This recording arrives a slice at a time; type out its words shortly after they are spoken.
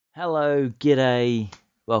Hello, g'day,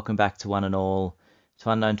 welcome back to one and all, to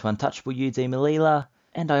Unknown to Untouchable UD Melilla,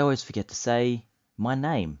 and I always forget to say my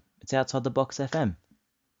name. It's Outside the Box FM.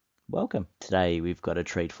 Welcome. Today we've got a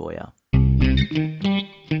treat for you.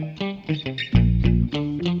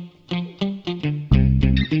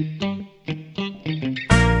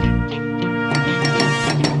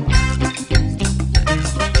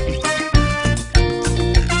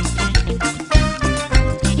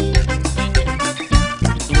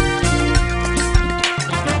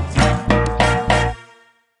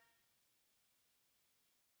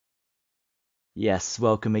 Yes,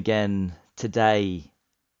 welcome again. Today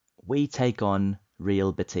we take on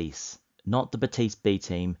real Betis. Not the Betis B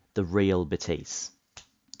team, the real Betis.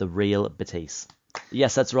 The real Betis.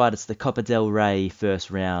 Yes, that's right, it's the Copa del Rey first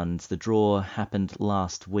round. The draw happened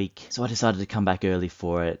last week, so I decided to come back early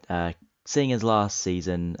for it. Seeing as last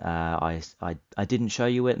season I didn't show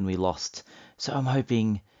you it and we lost, so I'm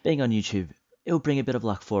hoping, being on YouTube, it'll bring a bit of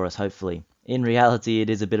luck for us, hopefully. In reality, it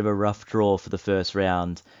is a bit of a rough draw for the first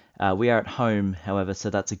round. We are at home, however,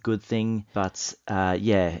 so that's a good thing. But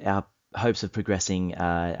our hopes of progressing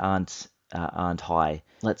aren't high.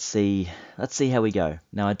 Let's see how we go.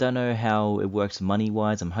 Now, I don't know how it works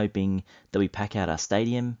money-wise. I'm hoping that we pack out our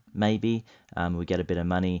stadium, maybe. We get a bit of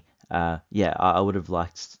money. I would have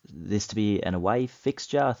liked this to be an away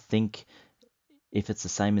fixture. I think if it's the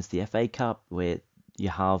same as the FA Cup, where you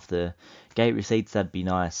halve the gate receipts, that'd be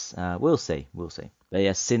nice. We'll see. But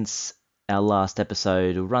yeah, since our last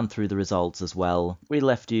episode, we'll run through the results as well. We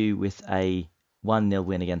left you with a 1-0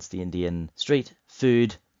 win against the Indian street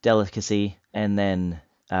food delicacy, and then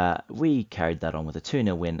we carried that on with a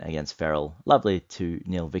 2-0 win against Ferrell. Lovely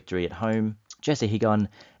 2-0 victory at home. Jesse Higon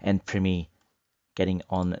and Primi getting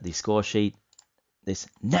on the score sheet. This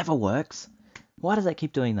never works. Why does that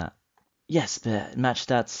keep doing that? Yes, but match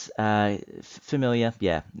stats, familiar.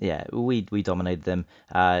 Yeah, we dominated them.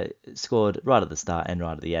 Scored right at the start and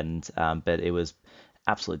right at the end, but it was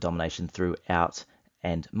absolute domination throughout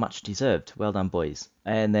and much deserved. Well done, boys.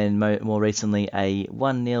 And then more recently, a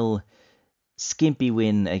 1-0 skimpy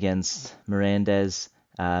win against Mirandes.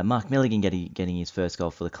 Mark Milligan getting his first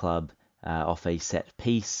goal for the club off a set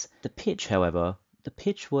piece. The pitch, however,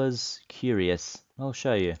 was curious. I'll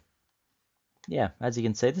show you. Yeah, as you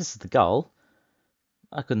can see, this is the goal.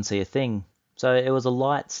 I couldn't see a thing. So it was a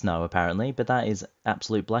light snow, apparently, but that is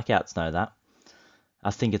absolute blackout snow, that.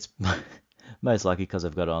 I think it's most likely because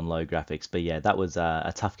I've got it on low graphics. But yeah, that was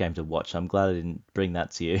a tough game to watch. I'm glad I didn't bring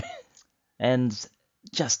that to you. And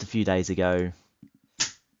just a few days ago,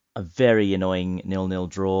 a very annoying 0-0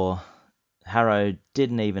 draw. Harrow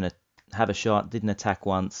didn't even have a shot, didn't attack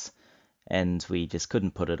once, and we just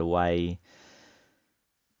couldn't put it away.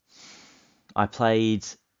 I played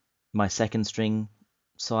my second string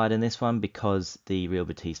side in this one because the Real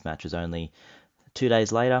Betis match was only 2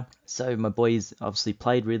 days later. So my boys obviously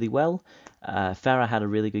played really well. Farah had a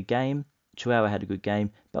really good game. Chihuahua had a good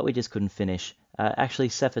game, but we just couldn't finish. Actually,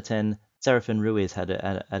 Serafin Ruiz had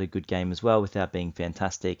a good game as well without being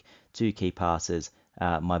fantastic. 2 key passes.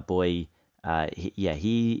 My boy,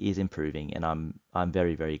 he is improving, and I'm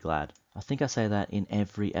very, very glad. I think I say that in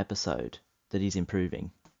every episode, that he's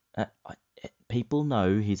improving. People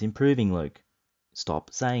know he's improving, Luke.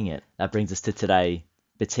 Stop saying it. That brings us to today.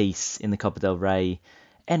 Betis in the Copa del Rey,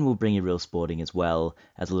 and we'll bring you Real Sporting as well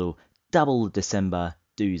as a little double December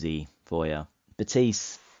doozy for you.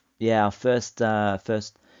 Betis, our first La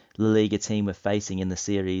Liga team we're facing in the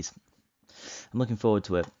series. I'm looking forward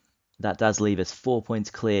to it. That does leave us 4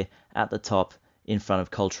 points clear at the top in front of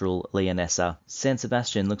Cultural Leonessa. San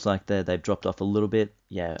Sebastian looks like they've dropped off a little bit.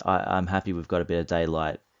 Yeah, I'm happy we've got a bit of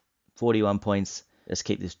daylight. 41 points. Let's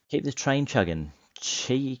keep this train chugging.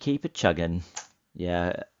 Keep it chugging.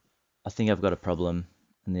 Yeah, I think I've got a problem.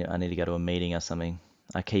 I need to go to a meeting or something.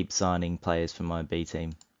 I keep signing players for my B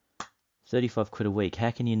team. 35 quid a week. How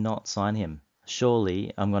can you not sign him?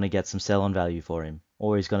 Surely I'm going to get some sell-on value for him,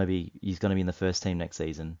 or he's going to be in the first team next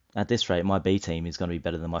season. At this rate, my B team is going to be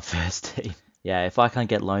better than my first team. Yeah, if I can't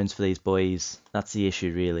get loans for these boys, that's the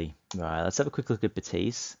issue, really. Right, let's have a quick look at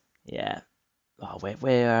Betis. Yeah. Oh,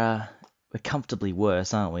 we're comfortably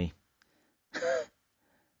worse, aren't we?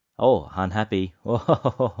 Oh, unhappy.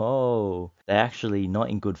 Oh, they're actually not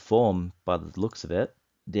in good form by the looks of it.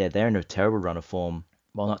 Yeah, they're in a terrible run of form.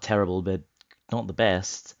 Well, not terrible, but not the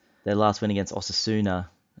best. Their last win against Osasuna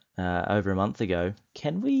over a month ago.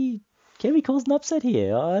 Can we cause an upset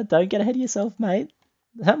here? Oh, don't get ahead of yourself, mate.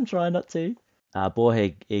 I'm trying not to.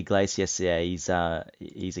 Borja Iglesias, yeah, he's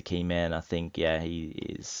a key man. I think, yeah, he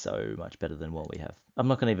is so much better than what we have. I'm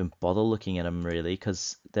not going to even bother looking at them really,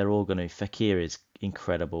 because they're all going to. Fakir is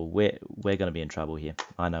incredible. We're going to be in trouble here.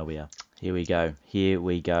 I know we are. Here we go. Here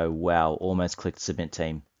we go. Wow, almost clicked submit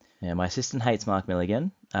team. Yeah, my assistant hates Mark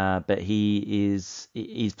Milligan, but he's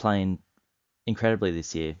playing incredibly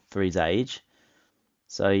this year for his age.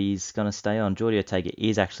 So he's going to stay on. Jordi Ortega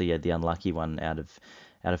is actually the unlucky one out of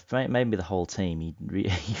maybe the whole team.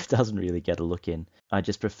 He doesn't really get a look in. I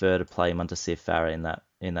just prefer to play Muntasir Farah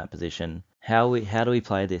in that position. How do we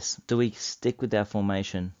play this? Do we stick with our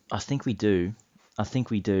formation? I think we do.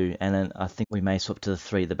 And then I think we may swap to the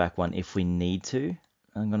 3 at the back one if we need to.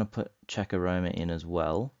 I'm going to put Chakaroma in as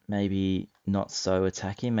well. Maybe not so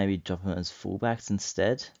attacking. Maybe drop him as fullbacks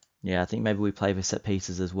instead. Yeah, I think maybe we play for set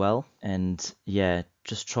pieces as well. And yeah,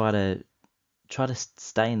 just try to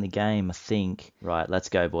stay in the game, I think. Right, let's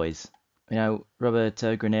go, boys. You know,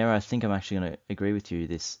 Roberto Granero, I think I'm actually going to agree with you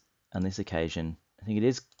on this occasion. I think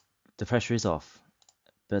the pressure is off.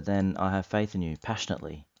 But then I have faith in you,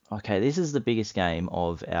 passionately. Okay, this is the biggest game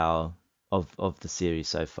of the series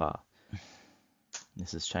so far.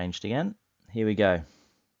 This has changed again. Here we go.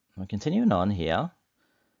 We're continuing on here.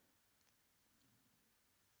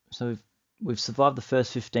 So we've survived the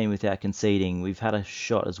first 15 without conceding. We've had a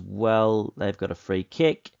shot as well. They've got a free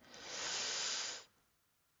kick.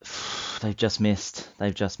 They've just missed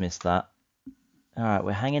that. All right,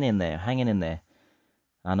 we're hanging in there.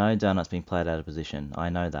 I know Donut's been played out of position. I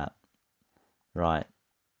know that. Right.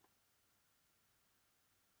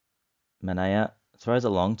 Manea throws it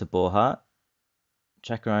long to Borja.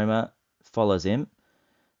 Chakaroma follows him.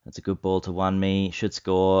 That's a good ball to Wanmi. Should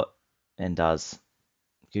score and does.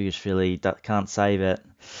 Gugashvili can't save it.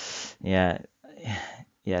 Yeah,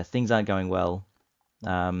 things aren't going well.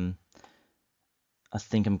 I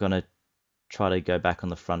think I'm going to try to go back on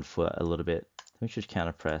the front foot a little bit. We should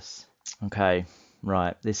counter press. Okay,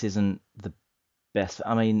 right. This isn't the best.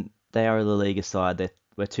 I mean, they are a La Liga side.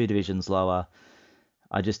 We're 2 divisions lower.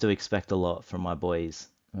 I just do expect a lot from my boys.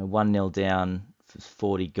 1-0 down,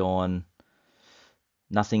 40 gone.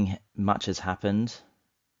 Nothing much has happened.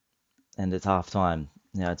 And it's half time.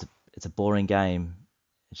 You know, it's a boring game,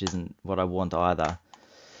 which isn't what I want either.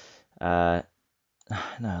 No,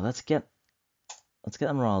 let's get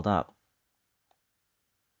them riled up.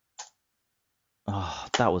 Oh,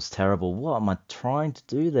 that was terrible. What am I trying to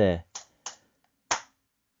do there?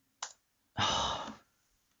 Oh,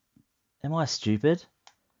 am I stupid?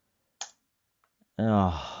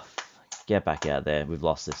 Oh, get back out there. We've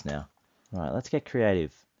lost this now. Right, let's get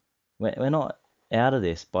creative. We're not out of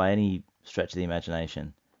this by any stretch of the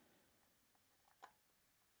imagination.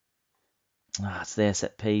 It's their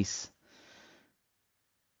set piece.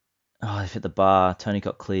 Oh, they've hit the bar. Tony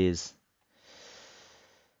got clears.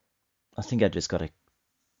 I think I just got to...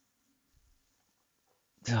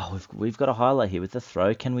 Oh, we've got a highlight here with the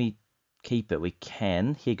throw. Can we keep it? We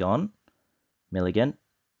can. Higon. Milligan.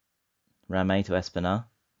 Rame to Espina.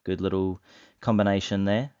 Good little combination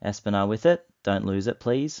there. Espina with it. Don't lose it,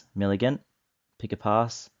 please. Milligan. Pick a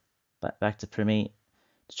pass. Back to Primi.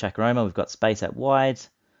 To Chakaroma. We've got space out wide.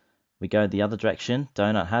 We go the other direction.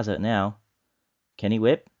 Donut has it now. Can he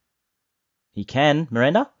whip? He can.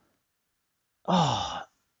 Miranda? Oh,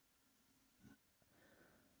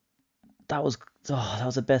 that was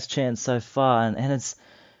the best chance so far, and it's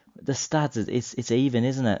the stats. It's even,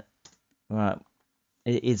 isn't it? Right,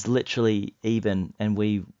 it's literally even, and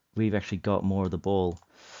we've actually got more of the ball.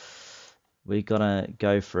 We gotta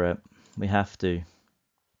go for it. We have to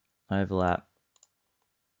overlap.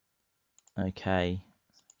 Okay,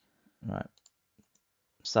 right.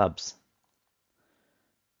 Subs.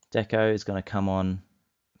 Deco is gonna come on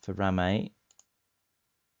for Rame.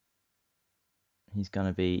 He's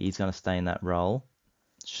gonna stay in that role.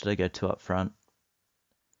 Should I go 2 up front?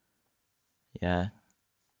 Yeah.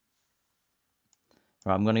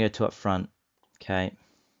 Right, I'm gonna go 2 up front. Okay.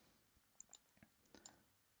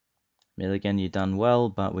 Milligan, you've done well,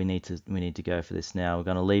 but we need to go for this now. We're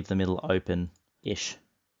gonna leave the middle open-ish.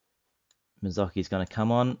 Mizoki's gonna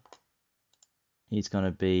come on. He's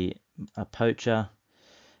gonna be a poacher,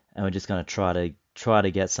 and we're just gonna try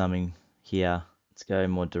to get something here. Let's go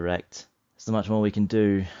more direct. There's not much more we can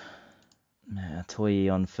do.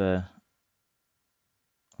 Toyi on for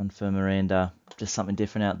Miranda. Just something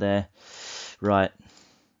different out there. Right.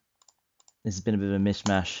 This has been a bit of a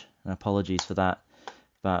mishmash, and apologies for that.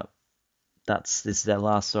 But this is our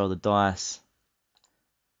last throw of the dice.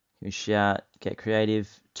 Can we shout? Get creative.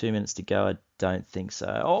 2 minutes to go. I don't think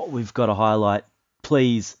so. Oh, we've got a highlight.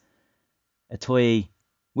 Please. Toyi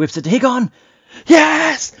whips it to Higon.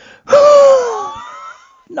 Yes!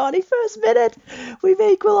 91st minute. We've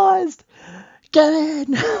equalised. Get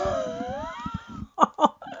in.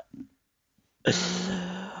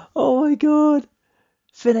 Oh my God.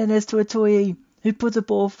 Fernandez to Atoye, who puts a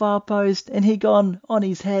ball far post, and he gone on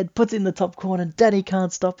his head, puts it in the top corner. Danny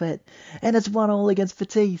can't stop it. And it's 1-1 against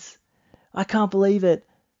Betis. I can't believe it.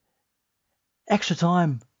 Extra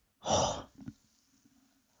time.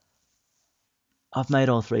 I've made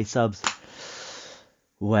all 3 subs.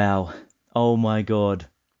 Wow. Oh my God.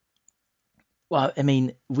 Well, I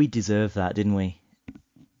mean, we deserve that, didn't we?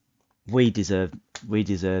 We deserve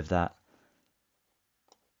that.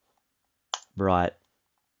 Right.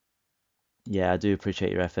 Yeah, I do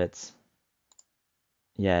appreciate your efforts.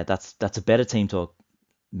 Yeah, that's a better team talk.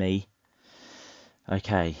 Me.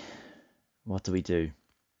 Okay. What do we do?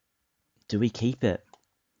 Do we keep it?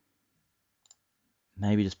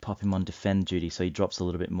 Maybe just pop him on defend duty so he drops a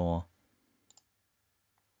little bit more.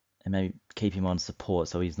 And maybe keep him on support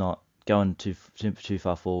so he's not going too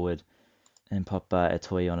far forward. And pop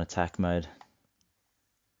Atoye on attack mode.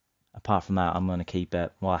 Apart from that, I'm going to keep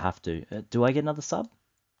it. Well, I have to. Do I get another sub?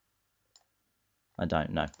 I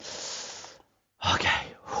don't know. Okay.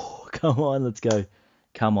 Come on, let's go.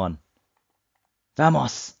 Come on.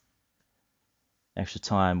 Vamos! Extra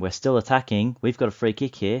time. We're still attacking. We've got a free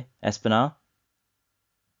kick here. Espinar.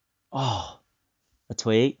 Oh.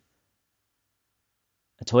 Atoye.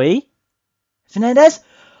 Fernandez.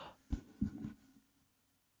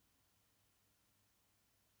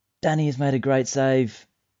 Danny has made a great save.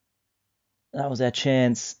 That was our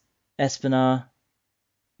chance. Espinar.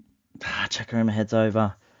 Chakarima heads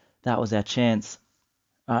over. That was our chance.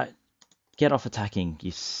 Alright. Get off attacking,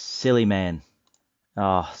 you silly man.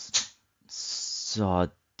 Oh, so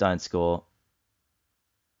don't score.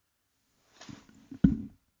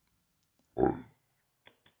 Get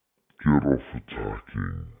off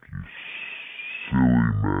attacking, you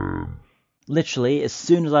silly man. Literally, as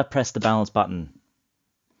soon as I press the balance button.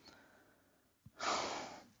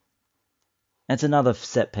 It's another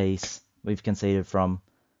set piece we've conceded from.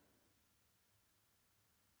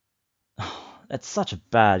 It's such a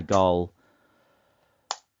bad goal.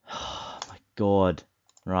 Oh my God.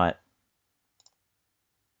 Right.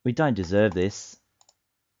 We don't deserve this.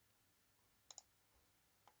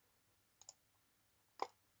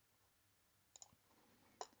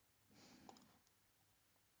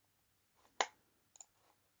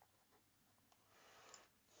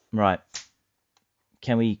 Right.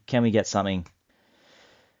 Can we get something?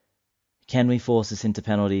 Can we force this into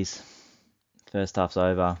penalties? First half's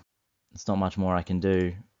over. There's not much more I can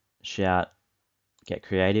do. Shout. Get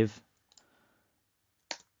creative.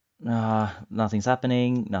 Nothing's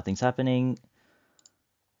happening. Nothing's happening.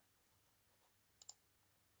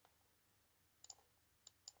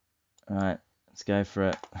 Alright, let's go for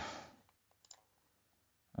it.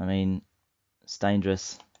 I mean, it's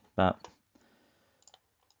dangerous, but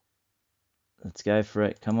let's go for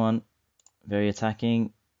it. Come on. Very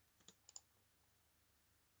attacking.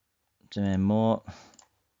 Demand more.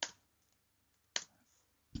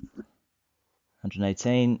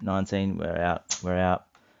 118, 19, we're out.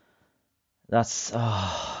 That's,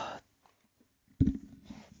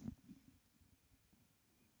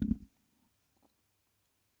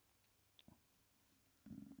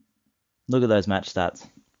 Look at those match stats.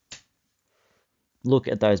 Look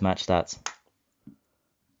at those match stats.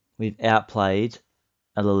 We've outplayed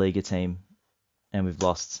a La Liga team and we've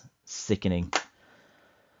lost. Sickening.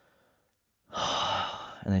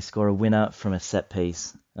 And they score a winner from a set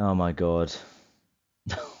piece. Oh my God.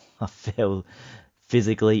 I feel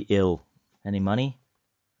physically ill. Any money?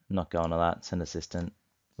 I'm not going to that. Send assistant.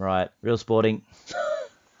 Right. Real Sporting.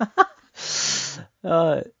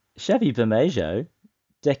 Xavi Bermejo.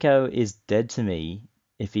 Deco is dead to me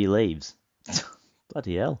if he leaves.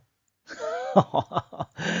 Bloody hell.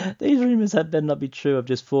 These rumours had better not be true. I've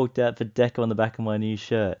just forked out for Deco on the back of my new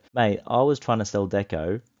shirt. Mate, I was trying to sell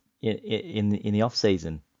Deco in the off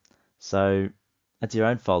season. So that's your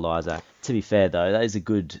own fault, Isaac. To be fair though, that is a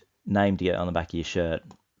good name to get on the back of your shirt.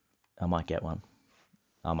 I might get one.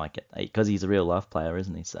 Because he's a real life player,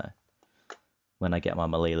 isn't he? So when I get my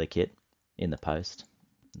Melilla kit in the post,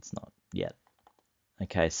 it's not yet.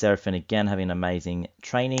 Okay, Seraphin again having an amazing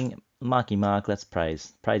training. Marky Mark, let's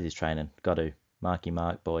praise his training. Got to. Marky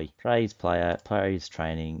Mark, boy. Praise player, praise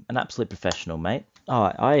training. An absolute professional, mate.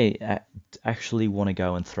 Oh, I actually want to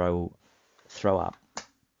go and throw up.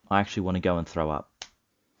 I actually want to go and throw up.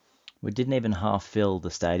 We didn't even half fill the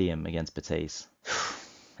stadium against Betis.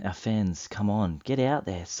 Our fans, come on, get out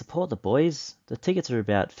there. Support the boys. The tickets are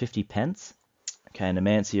about 50 pence. Okay, and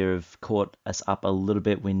Numancia have caught us up a little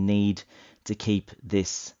bit. We need to keep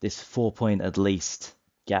this 4 point at least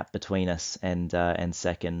gap between us and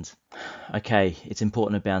second. Okay, it's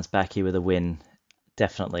important to bounce back here with a win.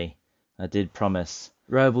 Definitely. I did promise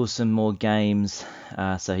Roble some more games,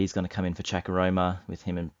 so he's going to come in for Chakaroma with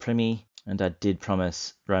him and Primi. And I did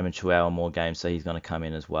promise Roman Chuao more games, so he's going to come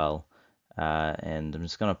in as well. And I'm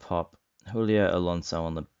just going to pop Julio Alonso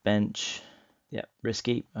on the bench. Yeah,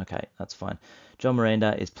 risky. Okay, that's fine. John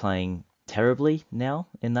Miranda is playing terribly now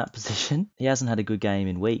in that position. He hasn't had a good game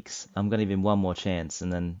in weeks. I'm going to give him one more chance,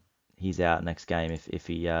 and then he's out next game if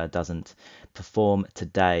he doesn't perform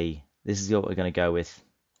today. This is what we're going to go with.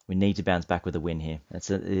 We need to bounce back with a win here.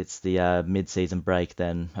 It's the mid-season break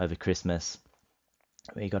then over Christmas.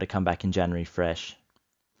 We got to come back in January fresh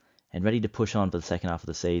and ready to push on for the second half of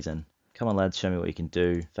the season. Come on, lads, show me what you can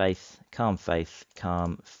do. Faith, calm faith,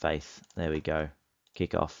 calm faith. There we go.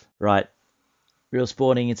 Kick off. Right. Real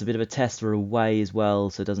Sporting, it's a bit of a test. We're away as well,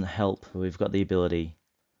 so it doesn't help. We've got the ability.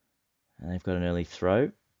 And they've got an early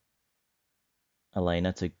throw.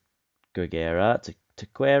 Elena to Gugera, to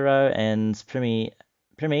Quero, and Primi.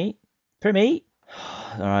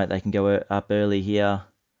 Alright, they can go up early here.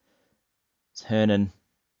 It's Hernan.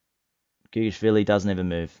 Gugashvili doesn't even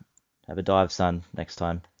move. Have a dive, son, next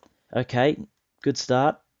time. Okay, good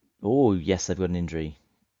start. Oh, yes, they've got an injury.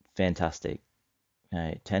 Fantastic.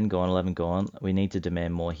 Okay, 10 gone, 11 gone. We need to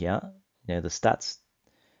demand more here. You know, the stats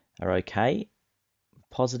are okay.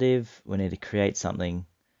 Positive. We need to create something,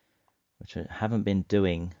 which we haven't been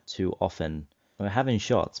doing too often. We're having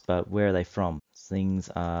shots, but where are they from? Things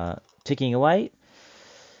are ticking away.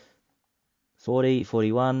 40,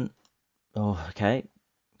 41. Oh, okay.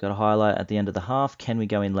 Got a highlight at the end of the half. Can we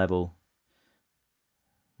go in level?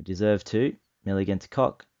 We deserve to. Milligan to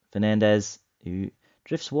Cock. Fernandez, who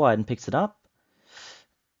drifts wide and picks it up.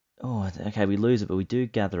 Oh, okay, we lose it, but we do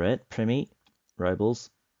gather it. Primi, Robles.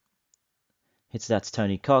 Hits that to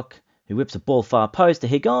Tony Cock, who whips a ball far post to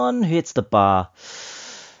Higon, who hits the bar.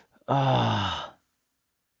 Ah.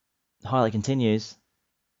 The highlight continues.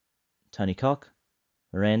 Tony Cock.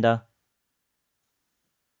 Miranda.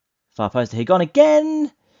 Far post to Higon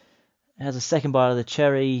again. Has a second bite of the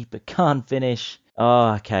cherry, but can't finish.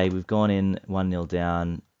 Oh, okay, we've gone in 1-0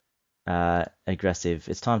 down. Aggressive.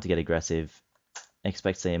 It's time to get aggressive.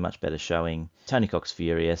 Expect to see a much better showing. Tony Cock's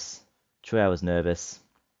furious. Chuao is nervous.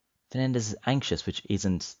 Fernandez is anxious, which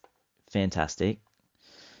isn't fantastic.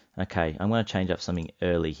 Okay, I'm going to change up something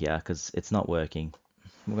early here because it's not working.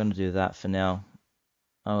 We're going to do that for now.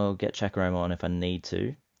 I'll get Chakaroma on if I need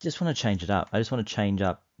to. Just want to change it up. I just want to change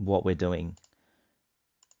up what we're doing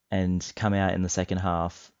and come out in the second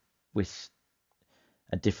half with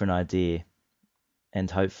a different idea.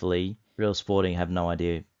 And hopefully, Real Sporting have no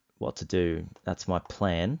idea what to do. That's my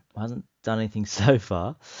plan. I haven't done anything so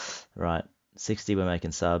far. Right, 60, we're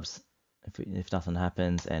making subs. If nothing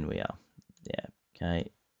happens, and we are. Yeah,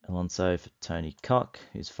 okay. Alonso for Tony Cock,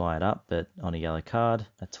 who's fired up, but on a yellow card.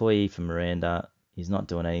 Atoyi for Miranda. He's not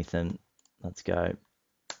doing anything. Let's go.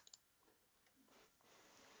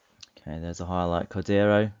 Okay, there's a highlight.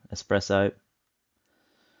 Cordero, Espresso.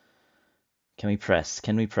 Can we press?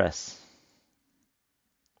 Can we press?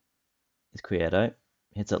 It's Quieto.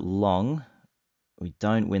 Hits it long. We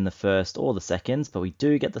don't win the first or the seconds, but we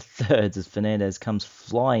do get the thirds as Fernandez comes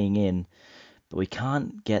flying in. But we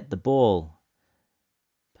can't get the ball.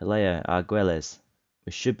 Peleo, Arguelles.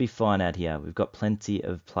 We should be fine out here. We've got plenty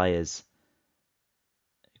of players.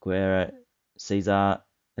 Aguero, Cesar,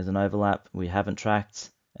 there's an overlap. We haven't tracked.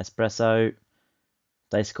 Espresso.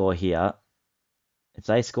 They score here. If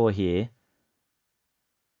they score here,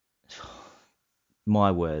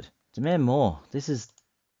 my word. Demand more. This is...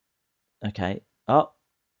 Okay. Oh,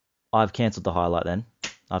 I've cancelled the highlight then.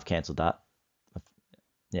 I've cancelled that.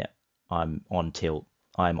 Yeah, I'm on tilt.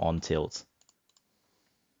 I'm on tilt.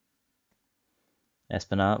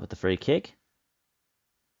 Espinal with the free kick.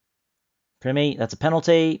 Primi, that's a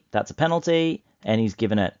penalty. That's a penalty. And he's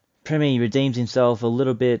given it. Primi redeems himself a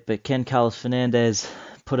little bit, but can Carlos Fernandez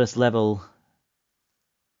put us level?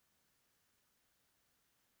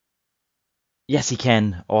 Yes, he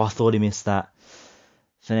can. Oh, I thought he missed that.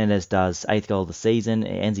 Fernandez does. 8th goal of the season.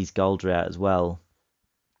 It ends his goal drought as well.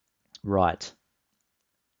 Right.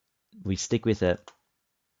 We stick with it.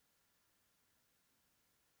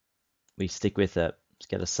 We stick with it. Let's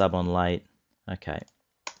get a sub on late. Okay.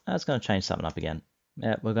 That's going to change something up again.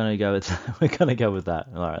 Yeah, we're going to go with that.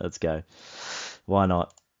 All right, let's go. Why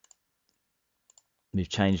not? We've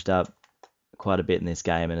changed up quite a bit in this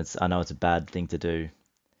game, and I know it's a bad thing to do.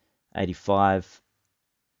 85.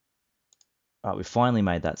 All right, we finally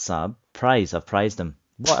made that sub. Praise. I've praised them.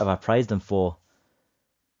 What have I praised them for?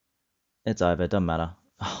 It's over. It doesn't matter.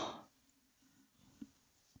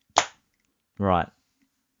 Right.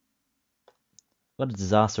 What a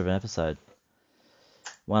disaster of an episode.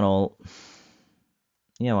 1-1.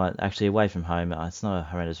 You know what? Actually, away from home, it's not a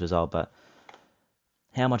horrendous result, but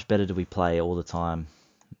how much better do we play all the time?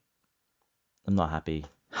 I'm not happy.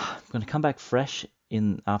 I'm going to come back fresh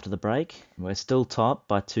in after the break. We're still top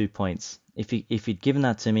by 2 points. If you'd given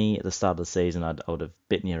that to me at the start of the season, I would have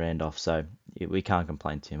bitten your end off, so we can't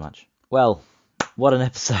complain too much. Well, what an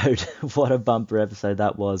episode. What a bumper episode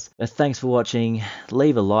that was. Thanks for watching.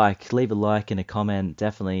 Leave a like and a comment.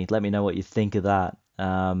 Definitely let me know what you think of that.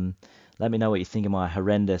 Let me know what you think of my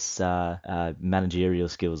horrendous managerial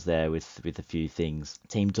skills there with a few things.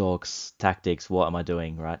 Team talks, tactics, what am I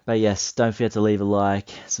doing, right? But yes, don't forget to leave a like,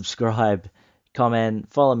 subscribe,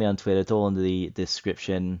 comment, follow me on Twitter. It's all in the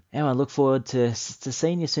description. And I look forward to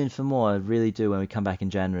seeing you soon for more. I really do when we come back in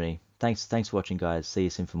January. Thanks for watching, guys. See you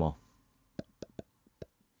soon for more.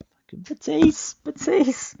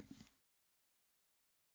 Betis.